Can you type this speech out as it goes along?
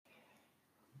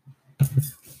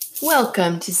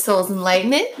Welcome to Soul's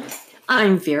Enlightenment.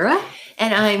 I'm Vera.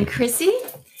 And I'm Chrissy.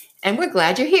 And we're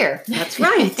glad you're here. That's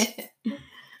right.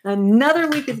 Another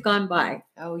week has gone by.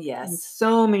 Oh, yes. And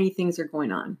so many things are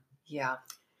going on. Yeah.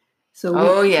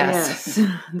 So yes.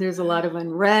 There's a lot of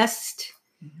unrest.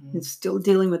 Mm-hmm. And still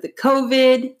dealing with the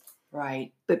COVID.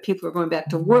 Right. But people are going back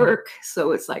to work.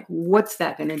 So it's like, what's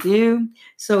that going to do?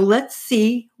 So let's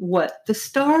see what the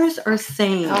stars are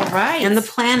saying. All right. And the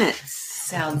planets.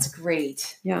 Sounds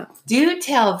great. Yeah. Do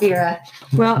tell, Vera.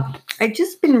 Well, I've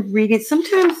just been reading.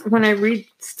 Sometimes when I read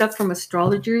stuff from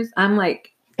astrologers, I'm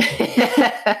like,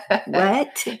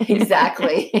 what?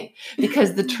 Exactly.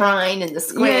 Because the trine and the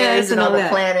squares and all the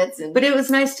planets. But it was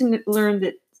nice to learn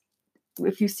that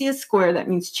if you see a square, that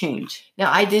means change.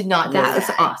 Now, I did not know that. That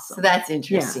was awesome. So that's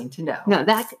interesting to know. No,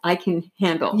 that I can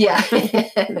handle. Yeah.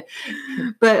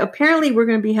 But apparently we're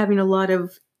going to be having a lot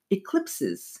of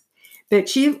eclipses. But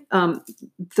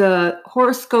the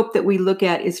horoscope that we look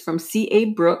at is from C.A.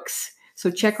 Brooks.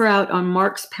 So check her out on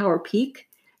Mark's Power Peak.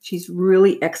 She's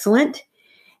really excellent.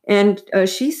 And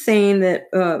she's saying that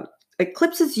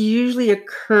eclipses usually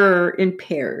occur in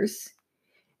pairs.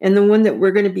 And the one that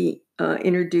we're going to be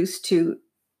introduced to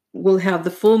will have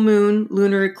the full moon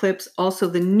lunar eclipse, also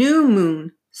the new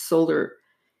moon solar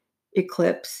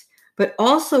eclipse. But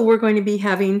also we're going to be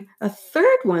having a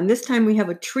third one. This time we have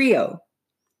a trio.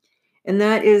 And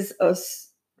that is a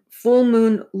full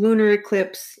moon lunar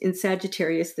eclipse in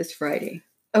Sagittarius this Friday.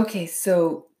 Okay,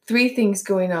 so 3 things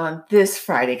going on this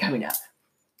Friday coming up.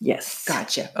 Yes.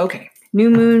 Gotcha. Okay. New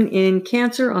moon in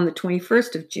Cancer on the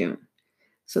 21st of June.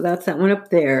 So that's that one up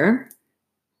there.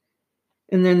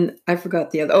 And then I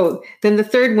forgot the other. Oh, then the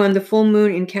third one, the full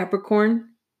moon in Capricorn.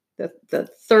 The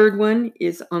third one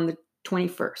is on the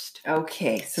 21st.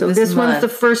 Okay. So this one's the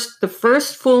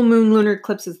first full moon lunar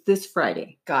eclipse is this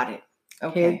Friday. Got it.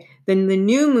 Okay. Then the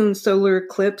new moon solar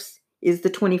eclipse is the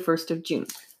 21st of June.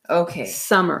 Okay.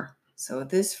 Summer. So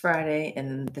this Friday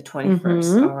and the 21st.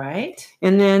 Mm-hmm. All right.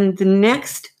 And then the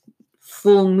next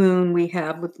full moon we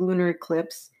have with lunar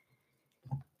eclipse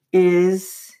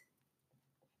is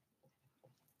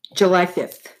July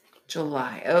 5th.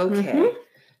 July. Okay. Mm-hmm.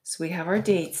 So we have our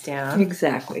dates down.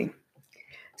 Exactly.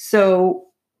 So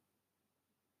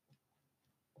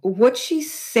what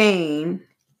she's saying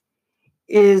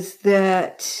is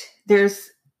that there's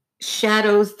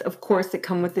shadows, of course, that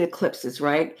come with the eclipses,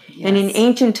 right? Yes. And in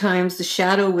ancient times, the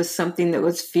shadow was something that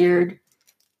was feared.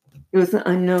 It was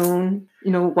unknown.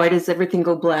 Why does everything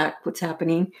go black? What's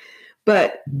happening?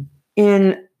 But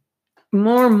in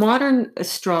more modern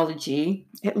astrology,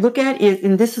 look at it,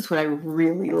 and this is what I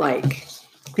really like,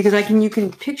 because you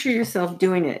can picture yourself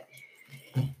doing it.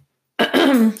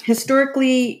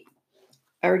 Historically,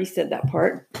 I already said that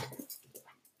part.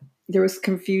 There was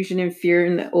confusion and fear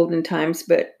in the olden times,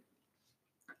 but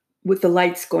with the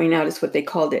lights going out is what they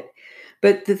called it.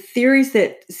 But the theories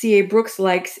that C.A. Brooks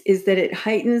likes is that it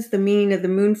heightens the meaning of the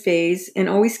moon phase and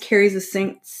always carries a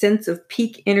sense of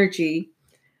peak energy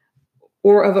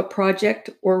or of a project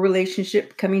or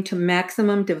relationship coming to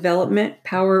maximum development,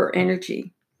 power, or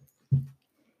energy.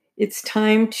 It's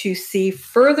time to see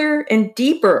further and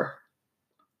deeper.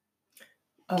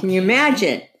 Okay. Can you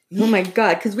imagine? Oh my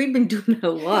God, because we've been doing it a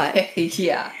lot.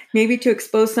 Yeah. Maybe to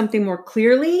expose something more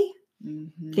clearly.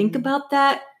 Mm-hmm. Think about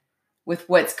that. With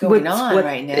what's going on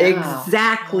right now.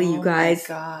 Exactly, you guys.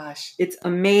 Oh my gosh. It's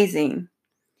amazing.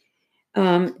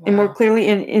 Wow. And more clearly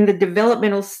in the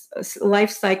developmental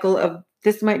life cycle of,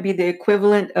 this might be the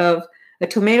equivalent of a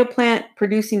tomato plant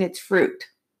producing its fruit.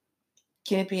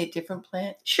 Can it be a different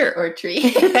plant? Sure. Or a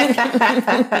tree?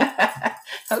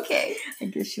 Okay. I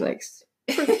guess she likes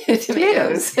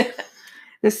tomatoes.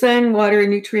 The sun, water, and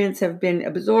nutrients have been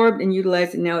absorbed and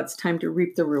utilized, and now it's time to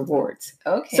reap the rewards.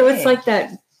 Okay. So it's like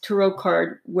that tarot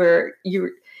card where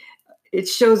it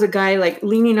shows a guy like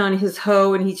leaning on his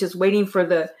hoe and he's just waiting for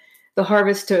the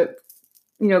harvest to,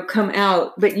 come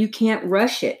out, but you can't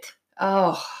rush it.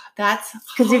 Oh, that's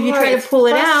because if you try to pull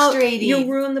it out, you'll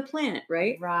ruin the plant,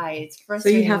 right? Right. It's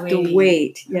frustrating. So you have to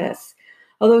wait. Yes.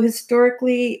 Although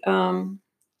historically,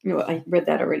 I read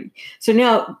that already. So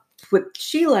now what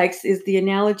she likes is the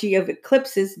analogy of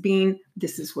eclipses being,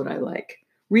 this is what I like,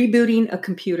 rebooting a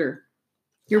computer.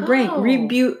 Your brain,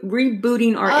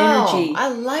 rebooting our energy. I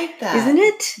like that. Isn't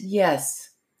it? Yes.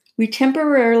 We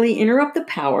temporarily interrupt the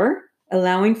power,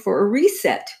 allowing for a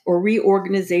reset or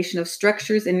reorganization of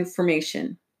structures and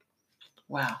information.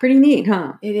 Wow. Pretty neat,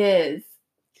 huh? It is.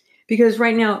 Because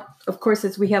right now, of course,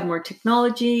 as we have more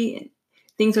technology,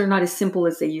 things are not as simple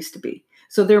as they used to be.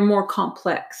 So they're more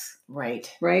complex.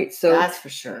 Right. Right? So that's for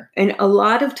sure. And a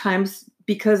lot of times,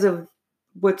 because of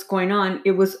what's going on,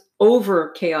 it was over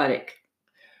chaotic.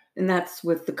 And that's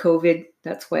with the COVID.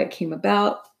 That's why it came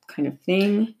about, kind of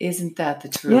thing. Isn't that the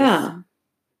truth? Yeah.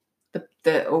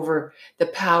 The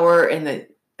power and the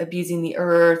abusing the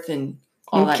earth and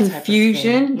all that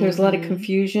confusion. Type of thing. There's a lot of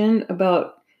confusion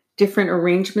about different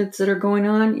arrangements that are going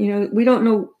on. We don't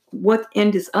know what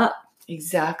end is up.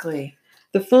 Exactly.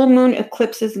 The full moon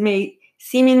eclipses may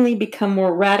seemingly become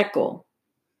more radical.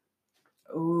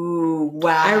 Ooh,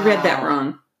 wow. I read that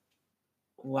wrong.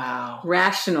 Wow.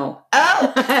 Rational.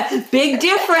 Oh! Big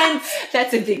difference.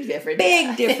 That's a big difference.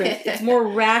 Big difference. It's more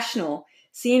rational.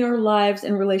 Seeing our lives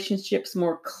and relationships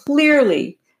more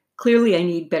clearly. Clearly, I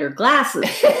need better glasses.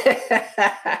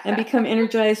 And become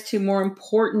energized to more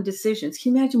important decisions.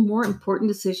 Can you imagine more important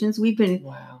decisions? We've been,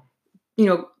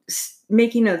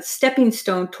 making a stepping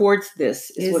stone towards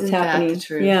this is what's happening. That the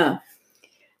truth? Yeah.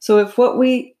 So if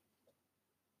we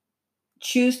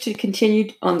choose to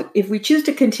continue on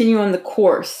the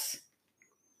course,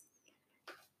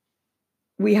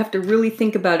 we have to really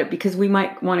think about it, because we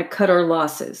might want to cut our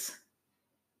losses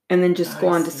and then just go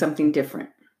on to something different.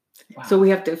 Wow. So we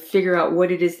have to figure out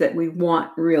what it is that we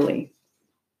want really.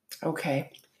 Okay.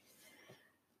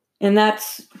 And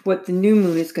that's what the new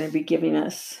moon is going to be giving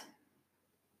us.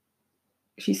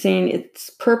 She's saying its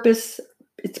purposes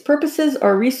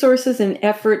are resources and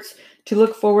efforts to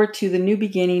look forward to the new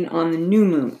beginning on the new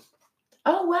moon.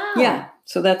 Oh, wow. Yeah,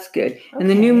 so that's good. Okay. And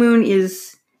the new moon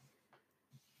is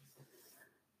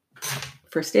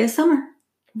first day of summer.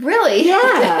 Really?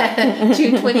 Yeah.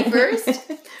 June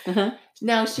 21st? Uh-huh.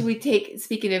 Now, should we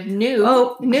speaking of new?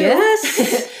 Oh, new.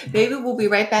 Yes. Maybe we'll be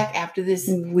right back after this.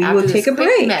 We will take a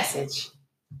break. Message.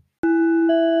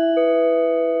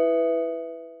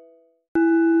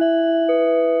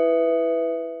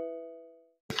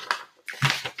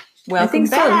 Welcome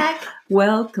back. So.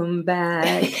 Welcome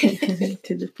back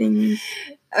to the things.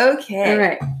 Okay. All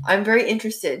right. I'm very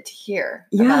interested to hear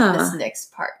about this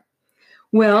next part.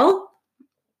 Well,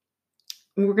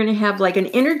 we're going to have like an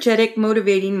energetic,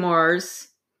 motivating Mars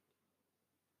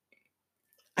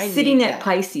sitting at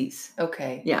Pisces.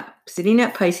 Okay. Yeah. Sitting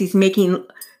at Pisces, making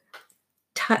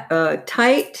tight,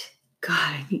 God,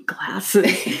 I need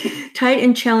glasses. Tight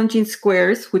and challenging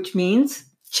squares, which means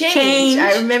change.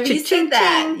 I remember you said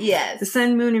that. Yes. The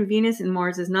Sun, Moon, and Venus in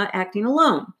Mars is not acting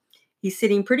alone. He's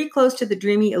sitting pretty close to the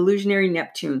dreamy, illusionary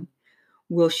Neptune.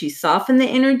 Will she soften the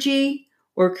energy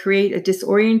or create a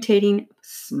disorientating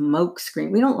smoke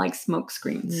screen? We don't like smoke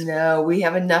screens. No, we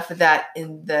have enough of that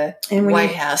in the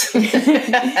White House.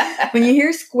 When you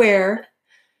hear square,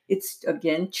 it's,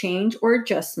 again, change or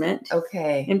adjustment.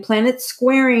 Okay. And planets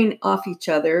squaring off each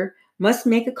other must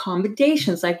make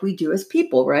accommodations like we do as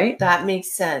people, right? That makes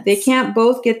sense. They can't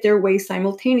both get their way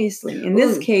simultaneously. In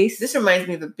this case... This reminds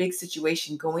me of a big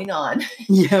situation going on.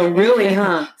 Yeah, really,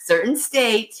 huh? Certain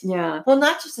state. Yeah. Well,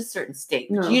 not just a certain state,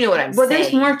 but you know what I'm saying. Well,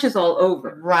 there's marches all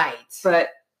over. Right. But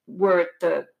we're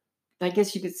at I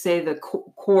guess you could say the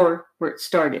core where it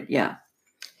started, yeah.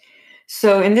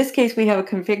 So in this case, we have a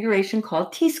configuration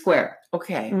called T-square.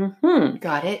 Okay. Mm-hmm.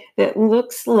 Got it. That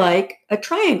looks like a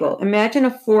triangle. Imagine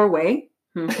a four-way.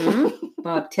 Mm-hmm.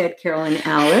 Bob, Ted, Carol, and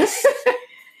Alice.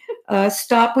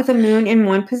 Stop with a moon in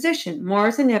one position.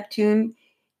 Mars and Neptune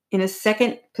in a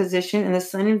second position, and the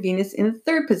Sun and Venus in a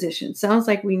third position. Sounds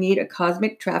like we need a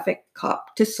cosmic traffic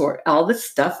cop to sort all this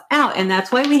stuff out. And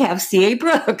that's why we have C.A.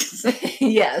 Brooks.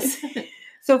 Yes.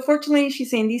 So fortunately, she's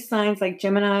saying these signs like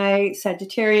Gemini,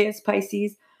 Sagittarius,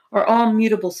 Pisces are all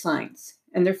mutable signs,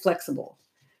 and they're flexible.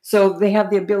 So they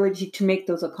have the ability to make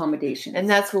those accommodations. And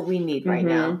that's what we need right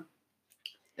now.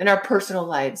 In our personal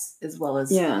lives as well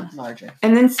as larger.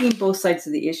 And then seeing both sides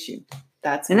of the issue.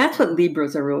 That's what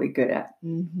Libras are really good at.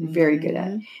 Mm-hmm. Very good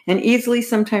at. And easily,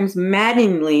 sometimes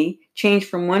maddeningly, change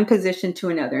from one position to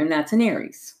another. And that's an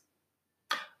Aries.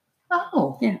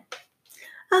 Oh. Yeah.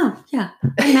 Oh, yeah.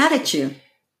 I'm mad at you.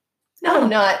 No, I'm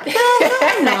not. No,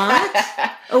 I'm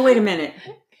not. Oh, wait a minute.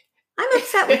 I'm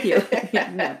upset with you.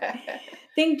 No.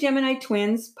 Think Gemini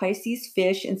twins, Pisces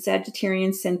fish, and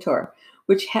Sagittarian centaur,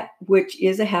 which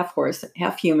is a half horse,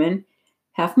 half human,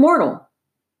 half mortal.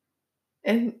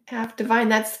 And half divine,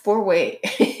 that's four-way.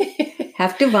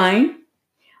 Half divine.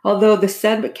 Although the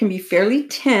set can be fairly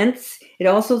tense, it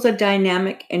also is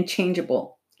dynamic and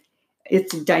changeable.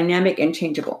 It's dynamic and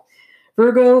changeable.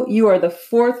 Virgo, you are the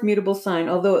fourth mutable sign,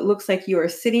 although it looks like you are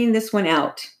sitting this one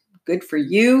out. Good for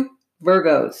you,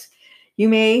 Virgos. You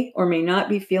may or may not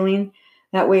be feeling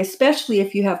that way, especially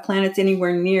if you have planets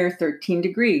anywhere near 13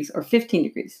 degrees or 15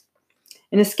 degrees.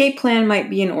 An escape plan might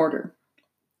be in order.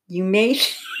 You may...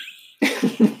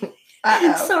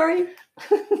 Uh-oh. Sorry.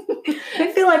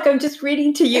 I feel like I'm just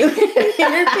reading to you.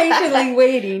 You're patiently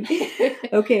waiting.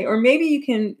 Okay, or maybe you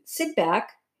can sit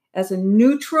back as a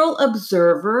neutral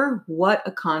observer. What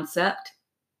a concept.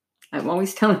 I'm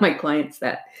always telling my clients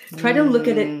that. Try to look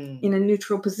at it in a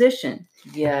neutral position.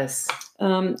 Yes.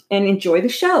 And enjoy the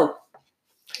show.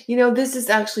 This is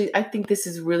actually, I think this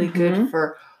is really good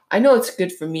for, I know it's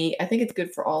good for me. I think it's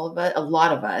good for all of us, a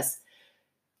lot of us,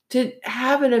 to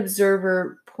have an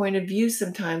observer point of view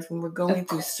sometimes when we're going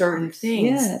through certain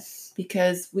things. Yes.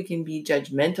 Because we can be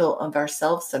judgmental of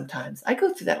ourselves sometimes. I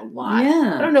go through that a lot.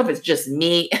 Yeah. I don't know if it's just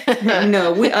me.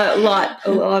 No, a lot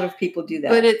of people do that.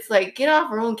 But it's like, get off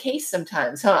our own case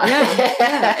sometimes, huh?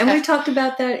 Yeah. And we talked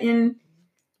about that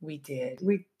We did.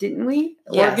 Didn't we?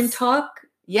 Yes. Organ Talk?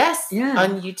 Yes. Yeah.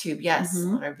 On YouTube. Yes.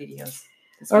 On our videos.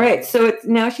 All right. So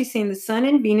now she's saying the Sun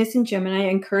and Venus in Gemini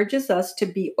encourages us to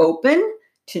be open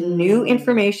to new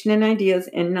information and ideas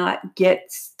and not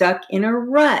get stuck in a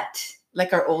rut.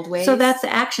 Like our old ways. So that's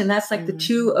action. That's like the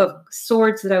Two of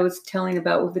Swords that I was telling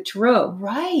about with the tarot.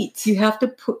 Right. You have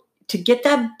to get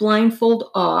that blindfold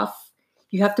off,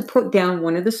 you have to put down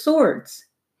one of the swords.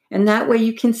 And that way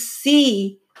you can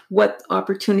see what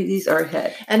opportunities are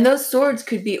ahead. And those swords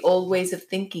could be old ways of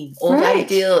thinking, old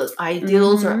ideals.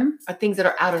 Ideals are things that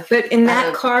are out of. But in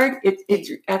that card, it's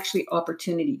actually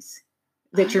opportunities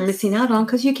that you're missing out on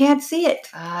because you can't see it.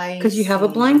 Because you have a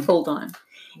blindfold on.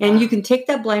 And you can take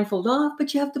that blindfold off,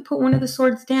 but you have to put one of the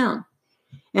swords down.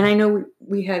 And I know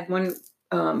we had one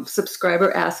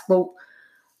subscriber ask, well,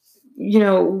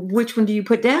 which one do you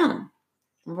put down?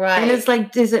 Right. And it's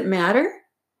like, does it matter?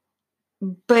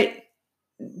 But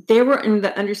they were in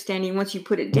the understanding once you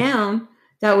put it down,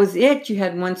 that was it. You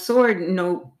had one sword and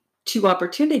no two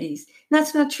opportunities. And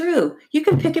that's not true. You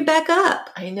can pick it back up.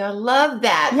 I know. I love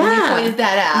that. Yeah. When you pointed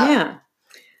that out. Yeah.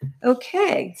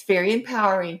 Okay. It's very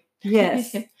empowering.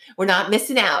 Yes. We're not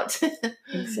missing out.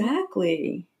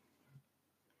 Exactly.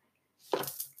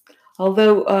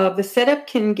 Although the setup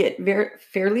can get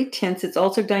fairly tense, it's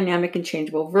also dynamic and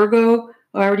changeable. Virgo,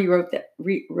 I already wrote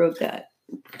that.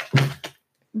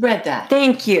 Read that.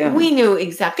 Thank you. We knew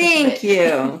exactly. Thank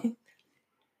you.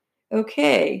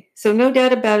 Okay. So no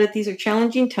doubt about it, these are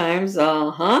challenging times.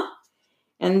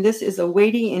 And this is a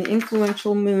weighty and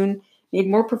influential moon made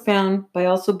more profound by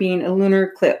also being a lunar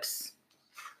eclipse.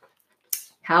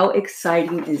 How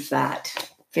exciting is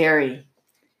that? Very.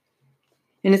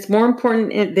 And it's more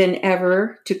important than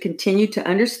ever to continue to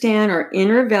understand our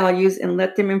inner values and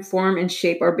let them inform and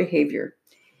shape our behavior.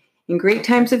 In great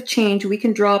times of change, we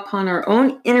can draw upon our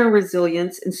own inner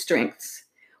resilience and strengths.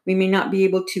 We may not be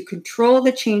able to control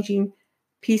the changing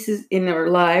pieces in our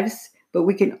lives, but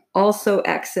we can also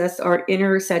access our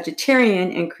inner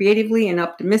Sagittarian and creatively and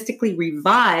optimistically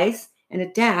revise and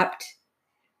adapt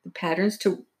the patterns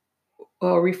to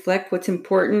reflect what's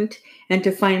important and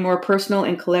to find more personal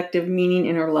and collective meaning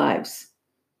in our lives.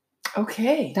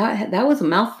 Okay. That was a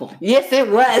mouthful. Yes, it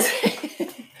was.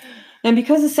 And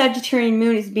because the Sagittarian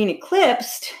moon is being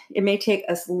eclipsed, it may take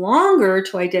us longer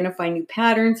to identify new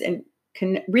patterns and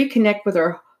reconnect with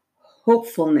our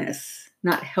hopefulness,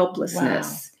 not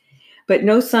helplessness. Wow. But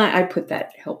no sign, I put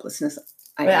that helplessness.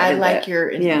 I like your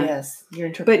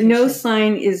interpretation. But no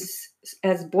sign is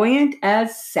as buoyant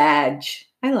as Sag.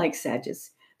 I like Sages.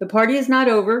 The party is not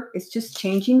over. It's just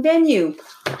changing venue.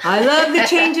 I love the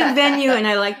change of venue, and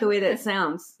I like the way that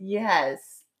sounds.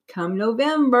 Yes. Come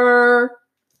November.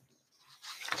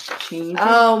 Change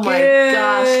oh, my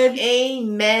gosh.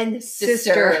 Amen,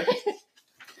 sister.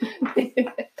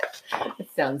 It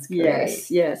sounds great.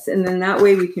 Yes. And then that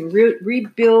way we can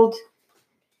rebuild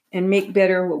and make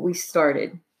better what we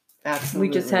started. Absolutely.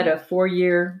 We just had a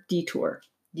 4-year detour.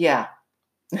 Yeah.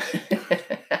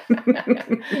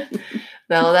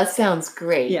 Well, that sounds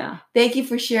great. Yeah. Thank you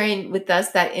for sharing with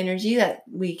us that energy that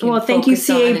we can thank you,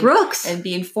 C.A. Brooks. And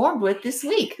be informed with this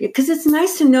week. Because it's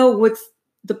nice to know what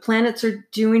the planets are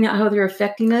doing, how they're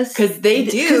affecting us. Because they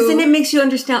do. Because then it makes you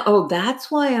understand,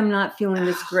 that's why I'm not feeling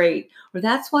this great. Or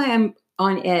that's why I'm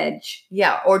on edge.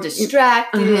 Yeah, or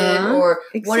distracted, or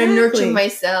want to nurture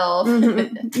myself.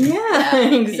 Yeah,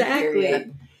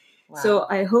 exactly. Wow. So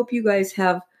I hope you guys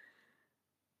have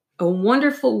a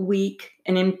wonderful week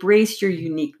and embrace your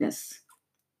uniqueness.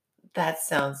 That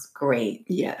sounds great.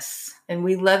 Yes. And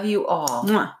we love you all.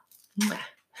 Mwah. Mwah.